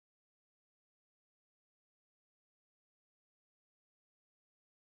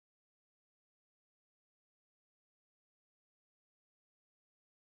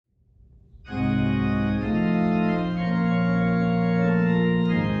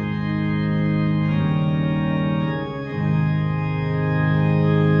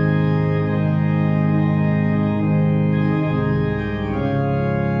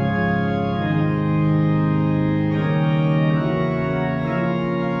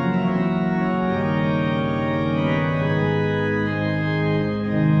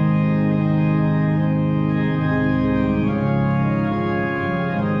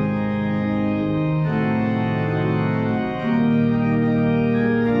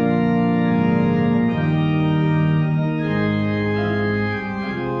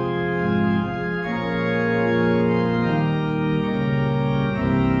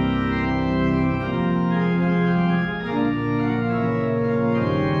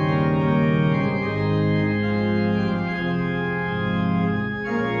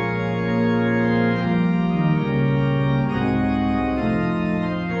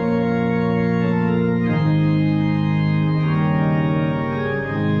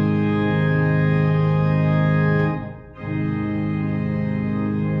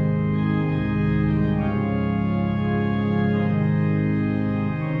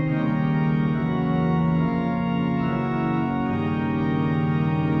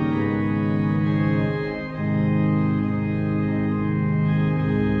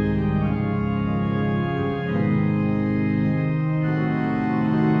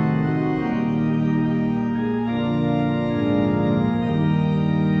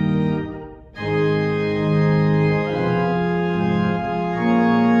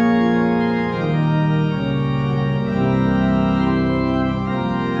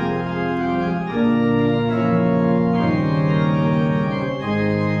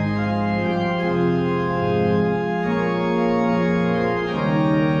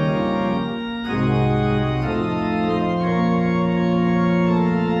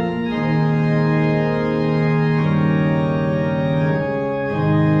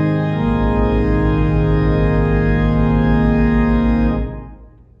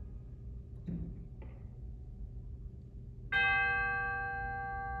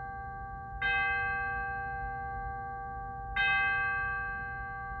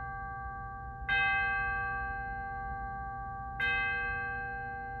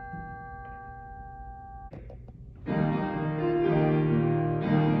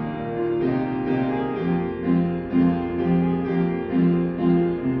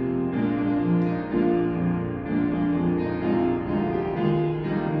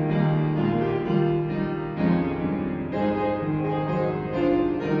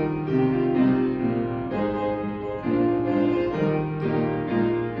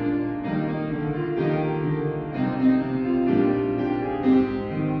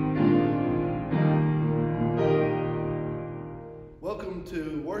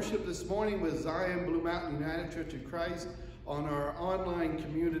worship this morning with Zion Blue Mountain United Church of Christ on our online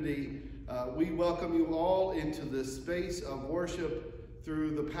community. We welcome you all into this space of worship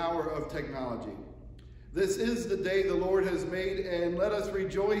through the power of technology. This is the day the Lord has made, and let us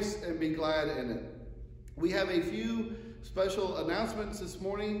rejoice and be glad in it. We have a few special announcements this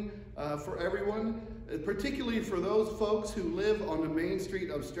morning for everyone, particularly for those folks who live on the main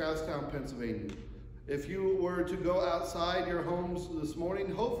street of Strausstown, Pennsylvania. If you were to go outside your homes this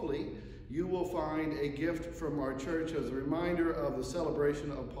morning, hopefully you will find a gift from our church as a reminder of the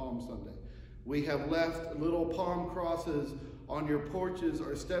celebration of Palm Sunday. We have left little palm crosses on your porches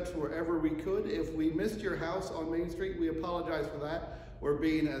or steps wherever we could. If we missed your house on Main Street, we apologize for that. We're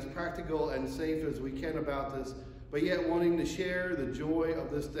being as practical and safe as we can about this, but yet wanting to share the joy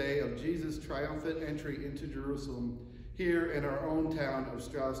of this day of Jesus' triumphant entry into Jerusalem here in our own town of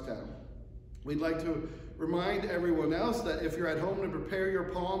Strausstown. We'd like to remind everyone else that if you're at home to prepare your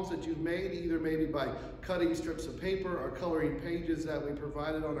palms that you've made, either maybe by cutting strips of paper or coloring pages that we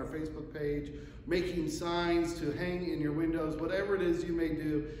provided on our Facebook page, making signs to hang in your windows, whatever it is you may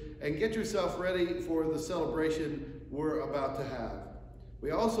do, and get yourself ready for the celebration we're about to have.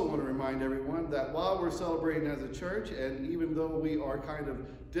 We also want to remind everyone that while we're celebrating as a church, and even though we are kind of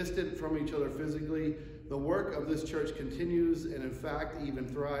distant from each other physically, the work of this church continues and in fact even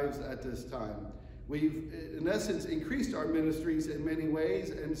thrives at this time. We've in essence increased our ministries in many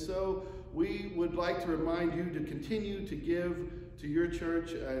ways, and so we would like to remind you to continue to give to your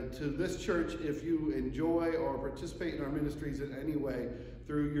church, to this church, if you enjoy or participate in our ministries in any way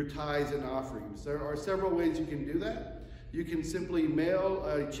through your tithes and offerings. There are several ways you can do that. You can simply mail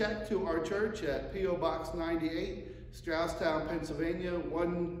a check to our church at P.O. Box 98, Strausstown, Pennsylvania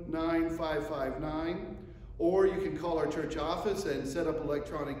 19559, or you can call our church office and set up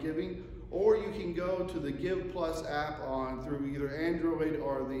electronic giving, or you can go to the Give Plus app through either Android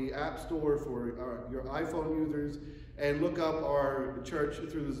or the App Store for your iPhone users and look up our church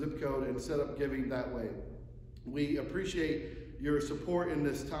through the zip code and set up giving that way. We appreciate your support in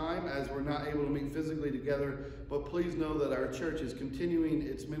this time as we're not able to meet physically together, but please know that our church is continuing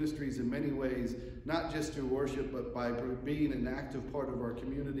its ministries in many ways, not just through worship, but by being an active part of our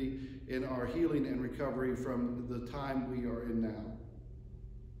community in our healing and recovery from the time we are in now.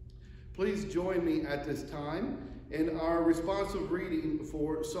 Please join me at this time in our responsive reading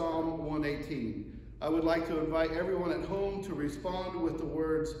for Psalm 118. I would like to invite everyone at home to respond with the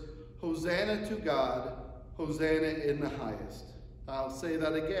words, Hosanna to God, Hosanna in the highest. I'll say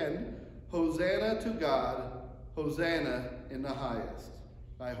that again. Hosanna to God, Hosanna in the highest.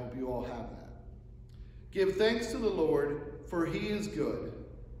 I hope you all have that. Give thanks to the Lord, for he is good.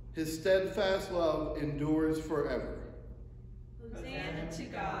 His steadfast love endures forever. Hosanna to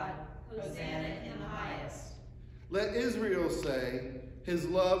God, Hosanna in the highest. Let Israel say, his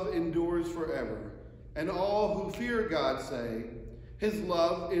love endures forever. And all who fear God say, his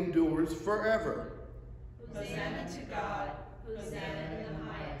love endures forever. Hosanna to God, Hosanna in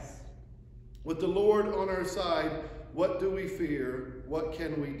the highest. With the Lord on our side, what do we fear? What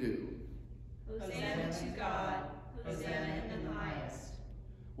can we do? Hosanna to God, Hosanna in the highest.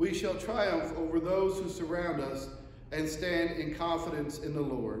 We shall triumph over those who surround us and stand in confidence in the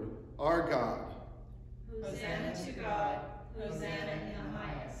Lord, our God. Hosanna to God, Hosanna in the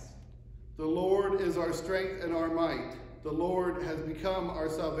highest. The Lord is our strength and our might. The Lord has become our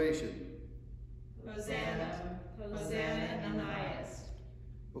salvation. Hosanna, Hosanna in the highest.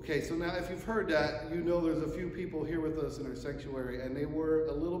 Okay, so now if you've heard that, you know there's a few people here with us in our sanctuary, and they were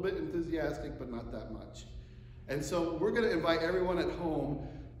a little bit enthusiastic, but not that much. And so we're going to invite everyone at home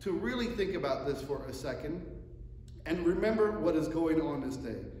to really think about this for a second and remember what is going on this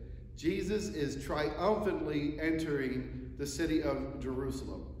day. Jesus is triumphantly entering the city of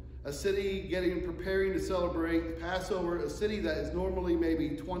Jerusalem. A city preparing to celebrate Passover, a city that is normally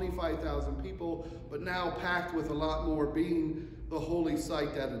maybe 25,000 people, but now packed with a lot more, being the holy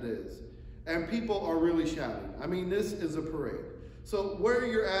site that it is. And people are really shouting. I mean, this is a parade. So where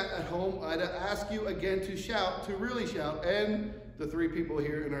you're at home, I'd ask you again to shout, to really shout, and the three people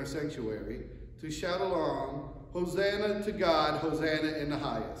here in our sanctuary, to shout along, Hosanna to God, Hosanna in the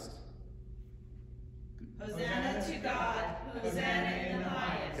highest. Hosanna to God, Hosanna in the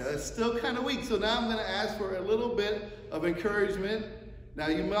highest. Okay, that's still kind of weak, so now I'm going to ask for a little bit of encouragement. Now,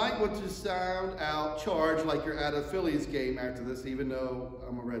 you might want to sound out charged like you're at a Phillies game after this, even though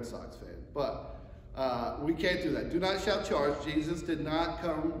I'm a Red Sox fan. But we can't do that. Do not shout charge. Jesus did not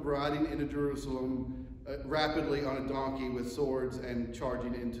come riding into Jerusalem rapidly on a donkey with swords and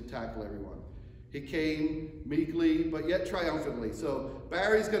charging in to tackle everyone. He came meekly, but yet triumphantly. So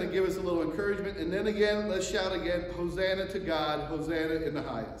Barry's going to give us a little encouragement. And then again, let's shout again, Hosanna to God, Hosanna in the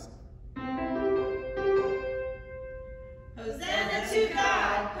highest. Hosanna to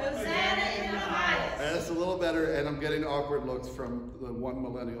God, Hosanna in the highest. That's a little better, and I'm getting awkward looks from the one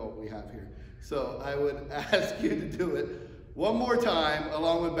millennial we have here. So I would ask you to do it one more time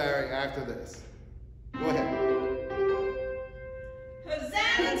along with Barry after this. Go ahead.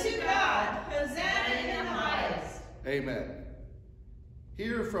 Hosanna to God, Hosanna in the highest. Amen.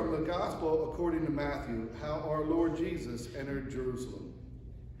 Hear from the Gospel according to Matthew how our Lord Jesus entered Jerusalem.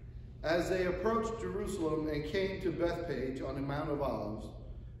 As they approached Jerusalem and came to Bethphage on the Mount of Olives,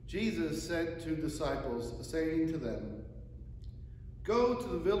 Jesus sent two disciples, saying to them, "Go to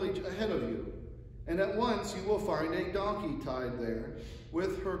the village ahead of you, and at once you will find a donkey tied there,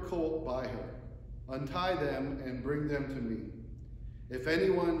 with her colt by her. Untie them and bring them to me. If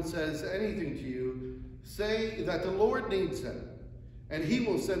anyone says anything to you, say that the Lord needs them, and he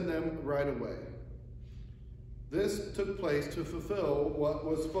will send them right away." This took place to fulfill what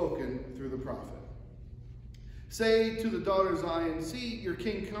was spoken through the prophet. "Say to the daughter Zion, see, your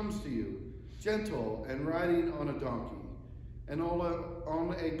king comes to you, gentle and riding on a donkey, and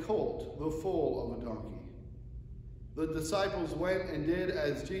on a colt, the foal of a donkey." The disciples went and did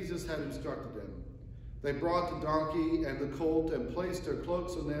as Jesus had instructed them. They brought the donkey and the colt and placed their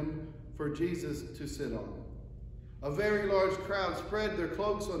cloaks on them for Jesus to sit on. A very large crowd spread their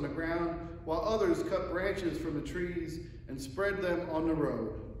cloaks on the ground, while others cut branches from the trees and spread them on the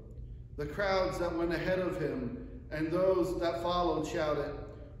road. The crowds that went ahead of him and those that followed shouted,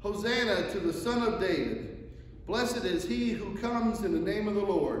 "Hosanna to the Son of David! Blessed is he who comes in the name of the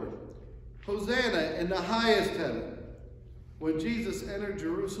Lord! Hosanna in the highest heaven!" When Jesus entered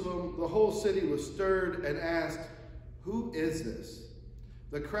Jerusalem, the whole city was stirred and asked, "Who is this?"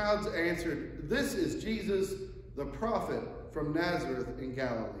 The crowds answered, "This is Jesus, the prophet from Nazareth in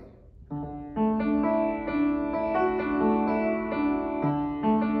Galilee."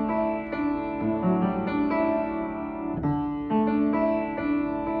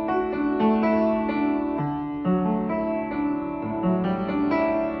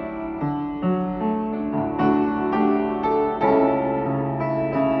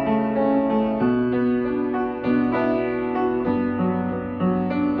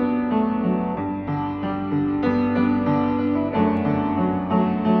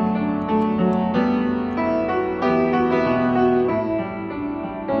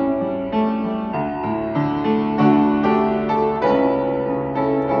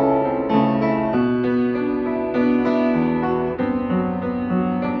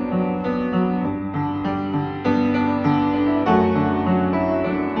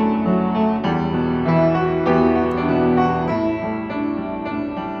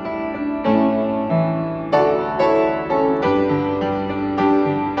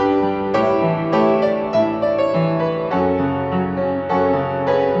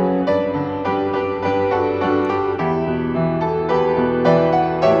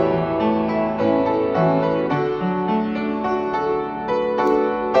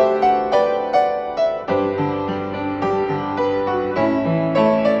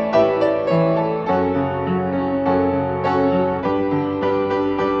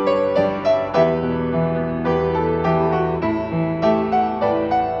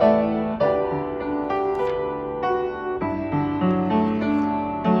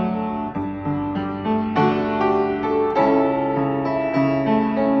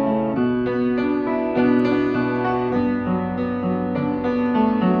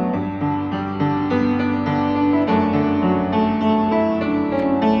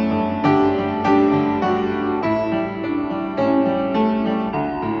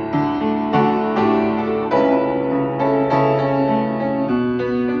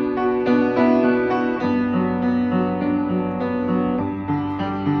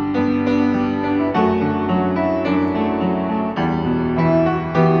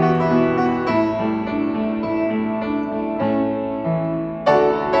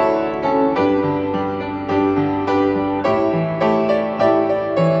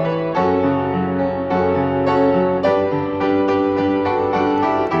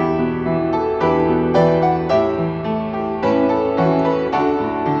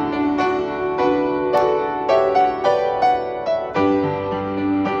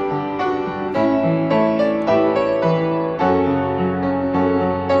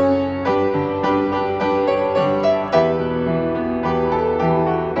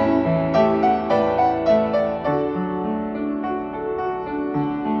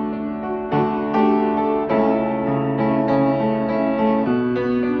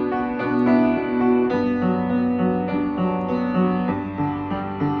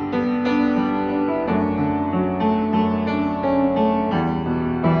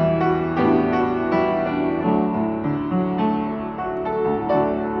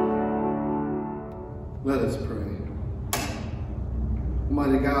 Let us pray.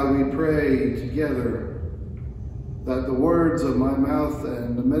 Almighty God, we pray together that the words of my mouth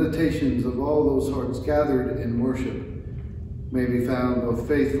and the meditations of all those hearts gathered in worship may be found both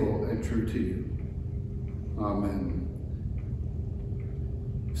faithful and true to you. Amen.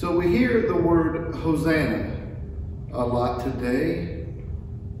 So we hear the word Hosanna a lot today,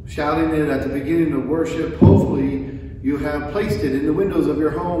 shouting it at the beginning of worship. Hopefully you have placed it in the windows of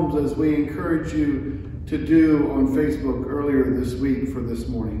your homes as we encourage you to do on Facebook earlier this week for this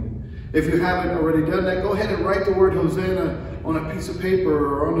morning. If you haven't already done that, go ahead and write the word Hosanna on a piece of paper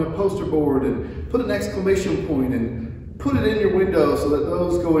or on a poster board and put an exclamation point and put it in your window so that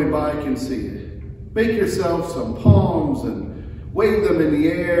those going by can see it. Make yourself some palms and wave them in the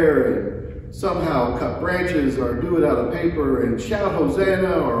air and somehow cut branches or do it out of paper and shout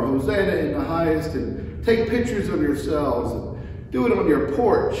Hosanna or Hosanna in the highest, and take pictures of yourselves and do it on your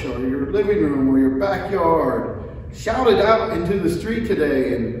porch or your living room or your backyard. Shout it out into the street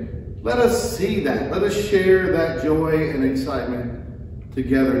today and let us see that. Let us share that joy and excitement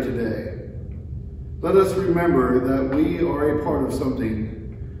together today. Let us remember that we are a part of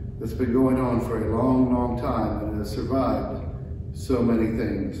something that's been going on for a long, long time and has survived so many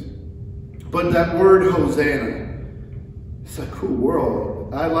things. But that word Hosanna, it's a cool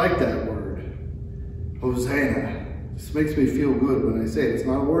word. I like that word. Hosanna. This makes me feel good when I say it. It's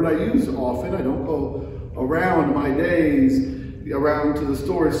not a word I use often. I don't go around my days around to the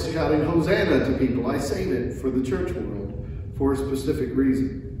stores shouting Hosanna to people. I save it for the church world for a specific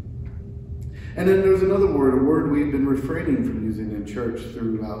reason. And then there's another word, a word we've been refraining from using in church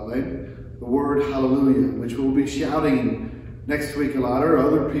throughout Lent, the word hallelujah, which we'll be shouting next week a lot, or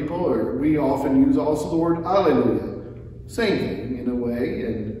other people, or we often use also the word alleluia. Same thing in a way,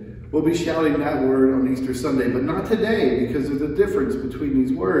 and we'll be shouting that word on Easter Sunday, but not today because there's a difference between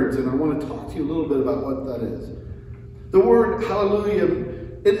these words, and I want to talk to you a little bit about what that is. The word hallelujah,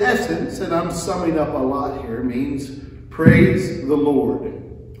 in essence, and I'm summing up a lot here, means praise the Lord.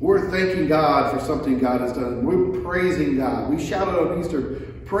 We're thanking God for something God has done. We're praising God. We shouted on Easter,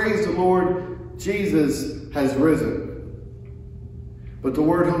 praise the Lord, Jesus has risen. But the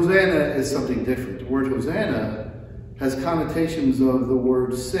word Hosanna is something different. The word Hosanna has connotations of the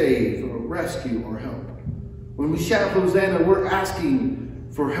word save or rescue or help. When we shout Hosanna, we're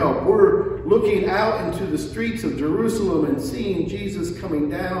asking for help. We're looking out into the streets of Jerusalem and seeing Jesus coming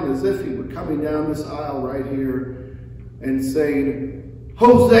down as if he were coming down this aisle right here and saying,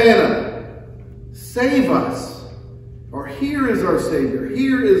 Hosanna, save us. Or here is our Savior.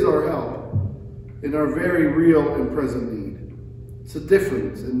 Here is our help in our very real and present need. It's a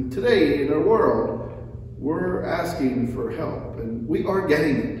difference. And today in our world, we're asking for help, and we are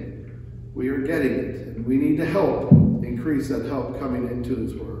getting it. We are getting it, and we need to help increase that help coming into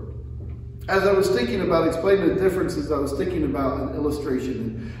this world. As I was thinking about explaining the differences, I was thinking about an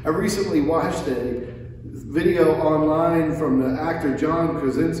illustration. I recently watched a video online from the actor John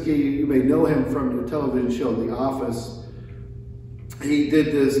Krasinski. You may know him from the television show The Office. He did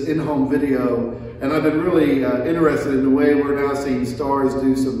this in-home video, and I've been really interested in the way we're now seeing stars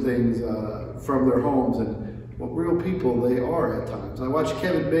do some things from their homes and what real people they are at times. I watched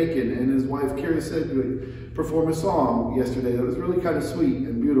Kevin Bacon and his wife Kira Sedgwick perform a song yesterday that was really kind of sweet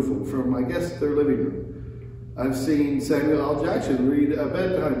and beautiful from, I guess, their living room. I've seen Samuel L. Jackson read a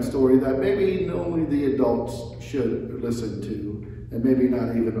bedtime story that maybe only the adults should listen to, and maybe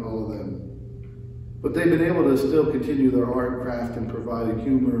not even all of them. But they've been able to still continue their art and craft and providing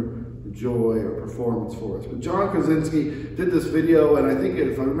humor, joy, or performance for us. But John Krasinski did this video, and I think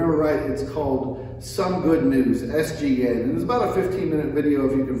if I remember right, it's called Some Good News, SGN. And it's about a 15-minute video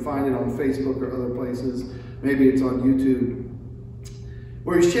if you can find it on Facebook or other places. Maybe it's on YouTube,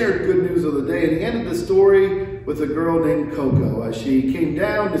 where he shared good news of the day. And he ended the story with a girl named Coco as she came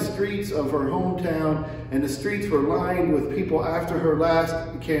down the streets of her hometown, and the streets were lined with people after her last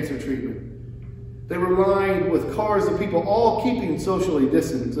cancer treatment. They were lined with cars of people all keeping socially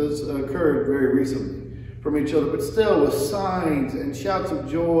distanced. This occurred very recently from each other, but still with signs and shouts of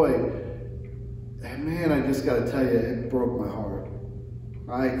joy. And man, I just got to tell you, it broke my heart.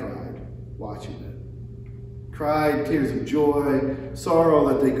 I cried watching it. Cried tears of joy, sorrow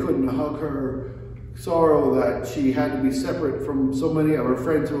that they couldn't hug her, sorrow that she had to be separate from so many of her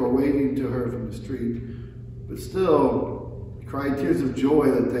friends who were waving to her from the street. But still, cried tears of joy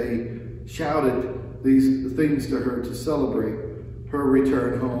that they shouted these things to her to celebrate her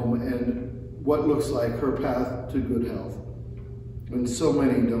return home and what looks like her path to good health. And so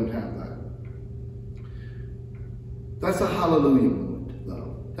many don't have that. That's a hallelujah moment,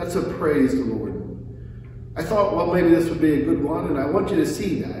 though. That's a praise the Lord moment. I thought, well, maybe this would be a good one, and I want you to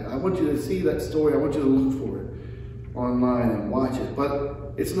see that. I want you to see that story. I want you to look for it online and watch it.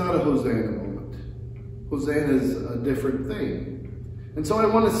 But it's not a Hosanna moment. Hosanna is a different thing. And so I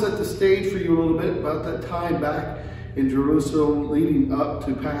want to set the stage for you a little bit about that time back in Jerusalem leading up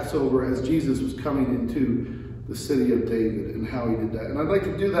to Passover as Jesus was coming into the city of David and how he did that. And I'd like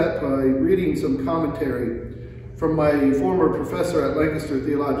to do that by reading some commentary from my former professor at Lancaster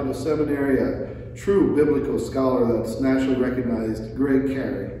Theological Seminary, a true biblical scholar that's nationally recognized, Greg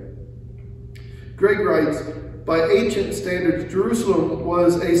Carey. Greg writes, by ancient standards, Jerusalem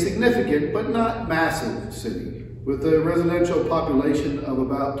was a significant but not massive city with a residential population of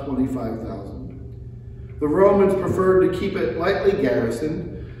about 25,000. The Romans preferred to keep it lightly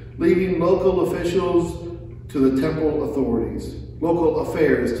garrisoned, leaving local affairs to the temple authorities.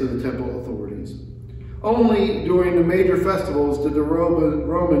 Only during the major festivals did the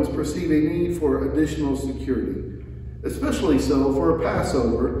Romans perceive a need for additional security, especially so for a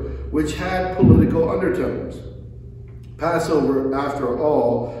Passover, which had political undertones. Passover, after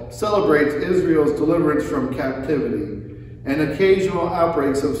all, celebrates Israel's deliverance from captivity, and occasional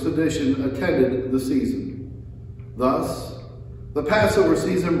outbreaks of sedition attended the season. Thus, the Passover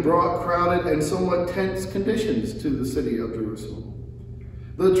season brought crowded and somewhat tense conditions to the city of Jerusalem.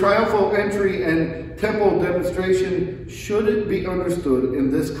 The triumphal entry and temple demonstration should be understood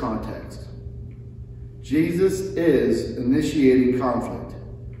in this context. Jesus is initiating conflict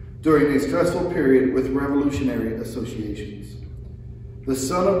during a stressful period with revolutionary associations. The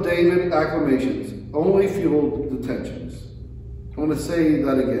Son of David acclamations only fueled the tensions. I want to say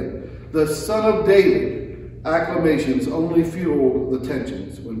that again. The Son of David acclamations only fueled the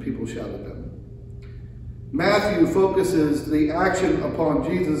tensions when people shouted them. Matthew focuses the action upon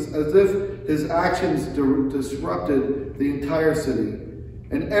Jesus as if his actions disrupted the entire city,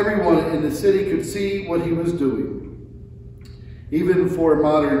 and everyone in the city could see what he was doing. Even for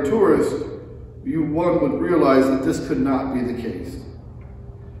modern tourists, one would realize that this could not be the case.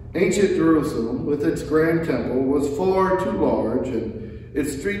 Ancient Jerusalem, with its grand temple, was far too large and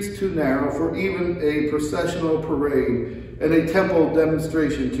its streets too narrow for even a processional parade and a temple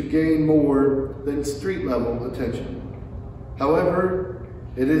demonstration to gain more than street-level attention. However,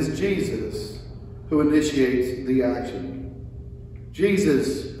 it is Jesus who initiates the action.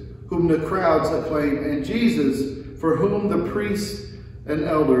 Jesus, whom the crowds acclaim, and Jesus for whom the priests and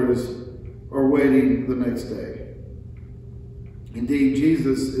elders are waiting the next day. Indeed,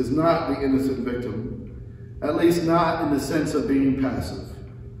 Jesus is not the innocent victim, at least not in the sense of being passive.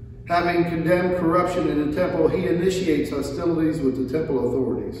 Having condemned corruption in the temple, he initiates hostilities with the temple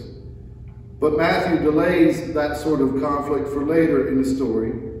authorities. But Matthew delays that sort of conflict for later in the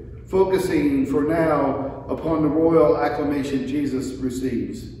story, focusing for now upon the royal acclamation Jesus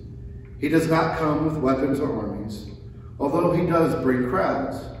receives. He does not come with weapons or armies, although he does bring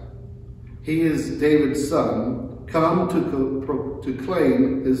crowds. He is David's son, come to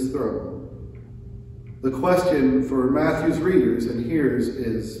claim his throne. The question for Matthew's readers and hearers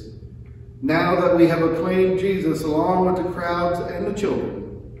is, now that we have acclaimed Jesus along with the crowds and the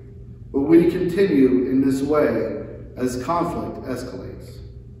children, will we continue in this way as conflict escalates?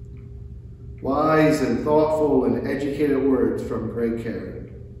 Wise and thoughtful and educated words from Greg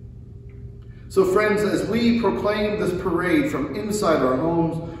Carey. So friends, as we proclaim this parade from inside our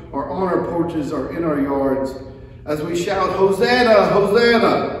homes or on our porches or in our yards, as we shout, Hosanna,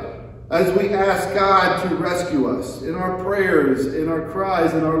 Hosanna, as we ask God to rescue us in our prayers, in our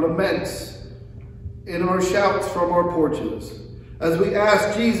cries, in our laments, in our shouts from our porches, as we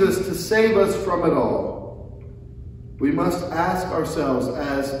ask Jesus to save us from it all, we must ask ourselves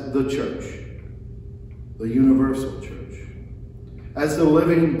as the church, the universal church, as the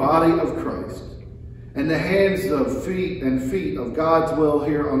living body of Christ, and the hands of feet of God's will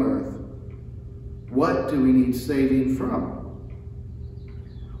here on earth, what do we need saving from?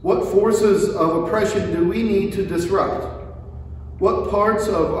 What forces of oppression do we need to disrupt? What parts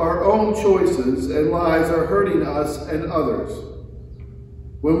of our own choices and lives are hurting us and others?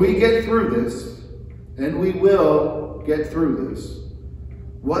 When we get through this, and we will get through this,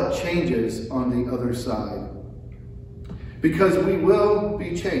 what changes on the other side? Because we will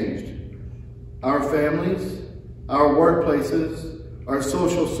be changed. Our families, our workplaces, our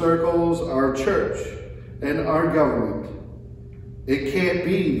social circles, our church, and our government. It can't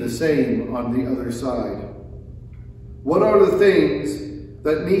be the same on the other side. What are the things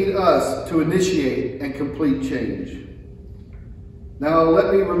that need us to initiate and complete change? Now,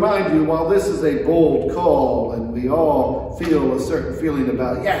 let me remind you, while this is a bold call and we all feel a certain feeling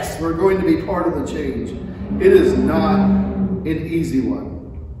about, yes, we're going to be part of the change, it is not an easy one.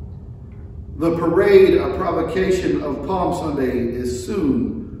 The parade of provocation of Palm Sunday is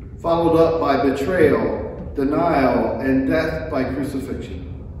soon followed up by betrayal, denial, and death by crucifixion.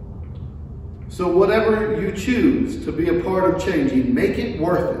 So whatever you choose to be a part of changing, make it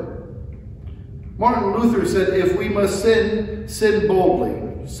worth it. Martin Luther said, if we must sin, sin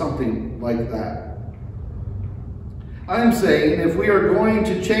boldly, something like that. I'm saying if we are going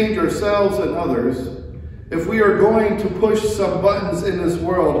to change ourselves and others, if we are going to push some buttons in this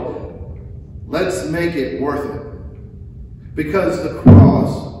world, let's make it worth it. Because the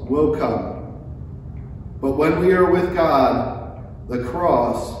cross will come. But when we are with God, the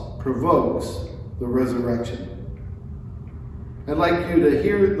cross provokes the resurrection. I'd like you to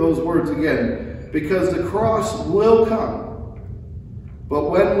hear those words again, because the cross will come. But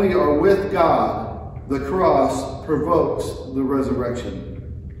when we are with God, the cross provokes the resurrection.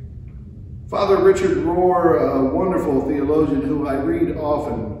 Father Richard Rohr, a wonderful theologian who I read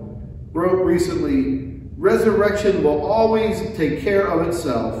often, wrote recently, resurrection will always take care of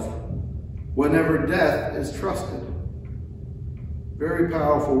itself whenever death is trusted. Very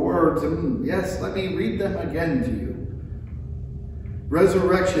powerful words, and yes, let me read them again to you.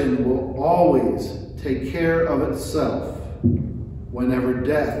 Resurrection will always take care of itself whenever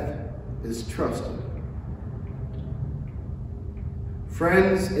death is trusted.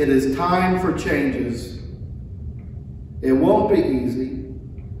 Friends, it is time for changes. It won't be easy.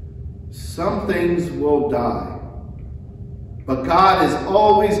 Some things will die. But God is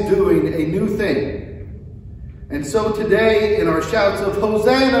always doing a new thing. And so today, in our shouts of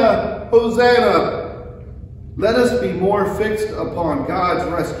Hosanna, Hosanna, let us be more fixed upon God's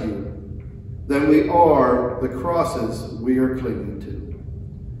rescue than we are the crosses we are clinging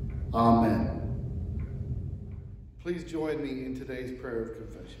to. Amen. Please join me in today's prayer of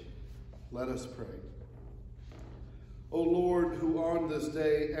confession. Let us pray. O Lord, who on this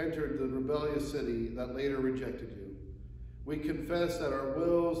day entered the rebellious city that later rejected you, we confess that our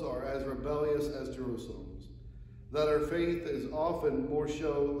wills are as rebellious as Jerusalem's, that our faith is often more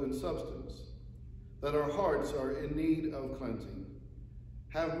show than substance, that our hearts are in need of cleansing.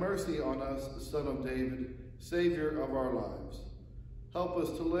 Have mercy on us, Son of David, Savior of our lives. Help us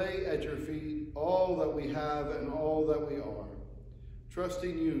to lay at your feet all that we have and all that we are,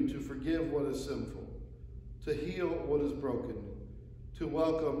 trusting you to forgive what is sinful, to heal what is broken, to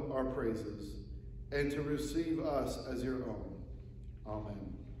welcome our praises, and to receive us as your own.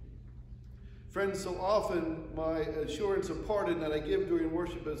 Amen. Friends, so often my assurance of pardon that I give during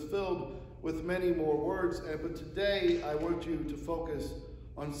worship is filled with many more words, but today I want you to focus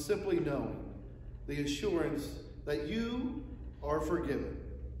on simply knowing the assurance that you are forgiven.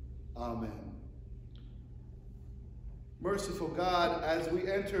 Amen. Merciful God, as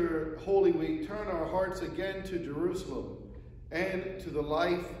we enter Holy Week, turn our hearts again to Jerusalem and to the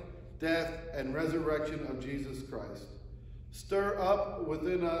life, death, and resurrection of Jesus Christ. Stir up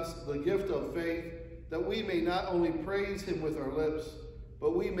within us the gift of faith that we may not only praise him with our lips,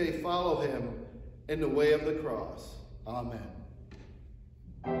 but we may follow him in the way of the cross. Amen.